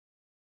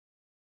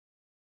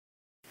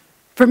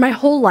For my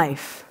whole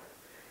life,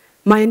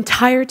 my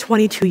entire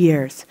 22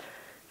 years,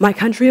 my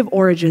country of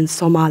origin,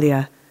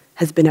 Somalia,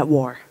 has been at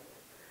war.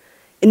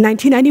 In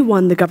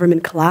 1991, the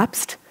government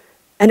collapsed,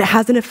 and it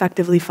hasn't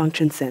effectively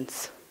functioned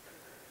since.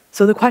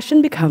 So the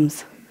question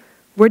becomes,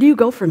 where do you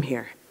go from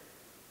here?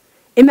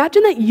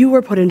 Imagine that you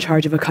were put in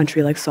charge of a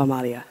country like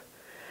Somalia,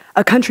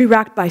 a country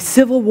racked by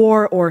civil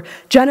war or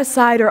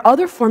genocide or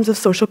other forms of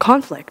social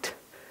conflict.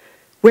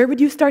 Where would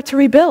you start to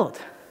rebuild?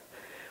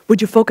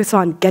 Would you focus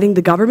on getting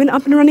the government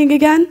up and running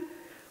again?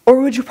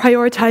 Or would you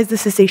prioritize the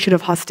cessation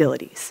of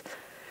hostilities?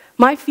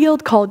 My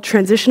field, called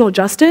transitional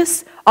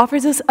justice,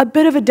 offers us a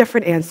bit of a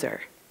different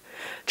answer.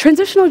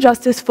 Transitional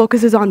justice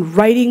focuses on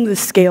righting the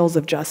scales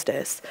of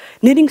justice,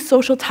 knitting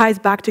social ties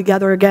back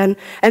together again,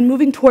 and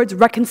moving towards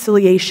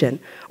reconciliation,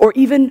 or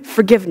even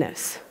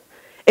forgiveness.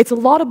 It's a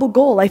laudable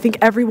goal, I think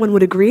everyone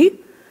would agree,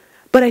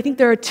 but I think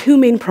there are two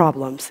main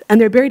problems,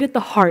 and they're buried at the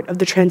heart of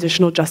the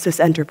transitional justice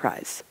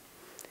enterprise.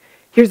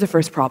 Here's the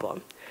first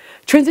problem.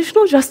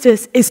 Transitional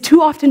justice is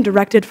too often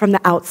directed from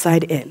the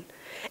outside in.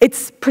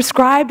 It's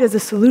prescribed as a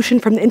solution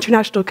from the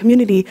international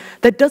community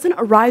that doesn't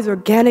arise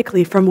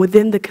organically from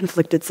within the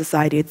conflicted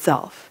society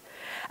itself.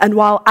 And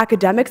while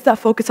academics that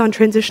focus on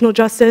transitional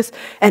justice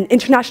and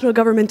international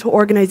governmental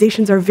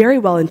organizations are very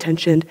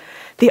well-intentioned,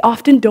 they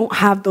often don't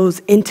have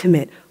those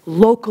intimate,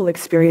 local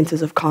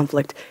experiences of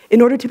conflict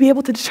in order to be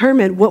able to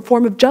determine what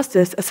form of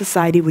justice a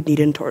society would need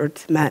in order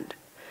to mend.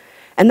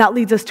 And that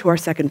leads us to our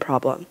second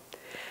problem.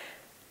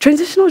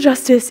 Transitional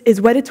justice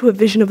is wedded to a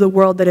vision of the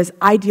world that is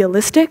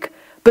idealistic,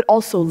 but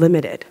also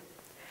limited.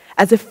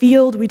 As a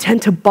field, we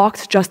tend to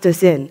box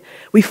justice in.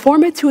 We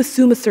form it to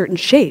assume a certain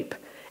shape,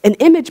 an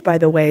image, by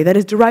the way, that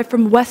is derived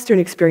from Western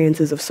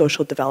experiences of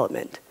social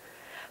development.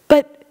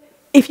 But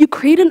if you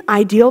create an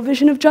ideal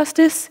vision of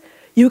justice,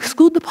 you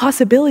exclude the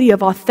possibility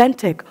of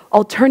authentic,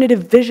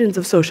 alternative visions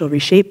of social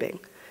reshaping.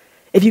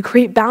 If you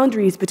create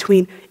boundaries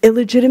between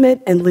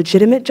illegitimate and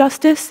legitimate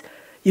justice,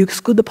 you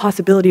exclude the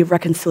possibility of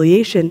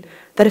reconciliation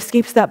that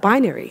escapes that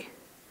binary.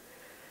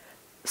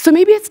 So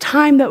maybe it's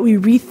time that we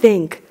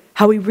rethink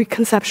how we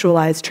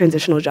reconceptualize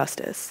transitional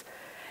justice.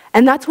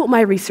 And that's what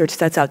my research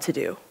sets out to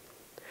do.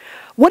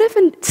 What if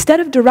instead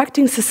of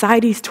directing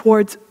societies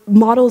towards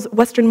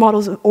Western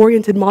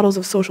oriented models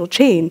of social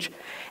change,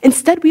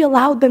 instead we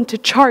allowed them to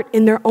chart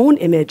in their own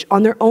image,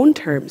 on their own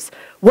terms,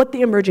 what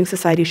the emerging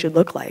society should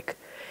look like?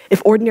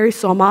 If ordinary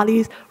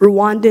Somalis,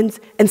 Rwandans,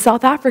 and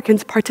South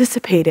Africans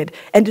participated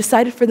and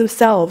decided for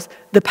themselves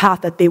the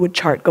path that they would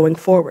chart going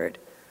forward.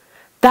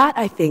 That,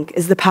 I think,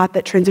 is the path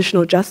that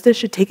transitional justice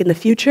should take in the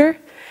future,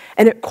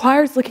 and it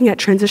requires looking at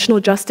transitional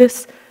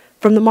justice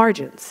from the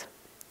margins.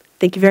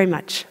 Thank you very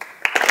much.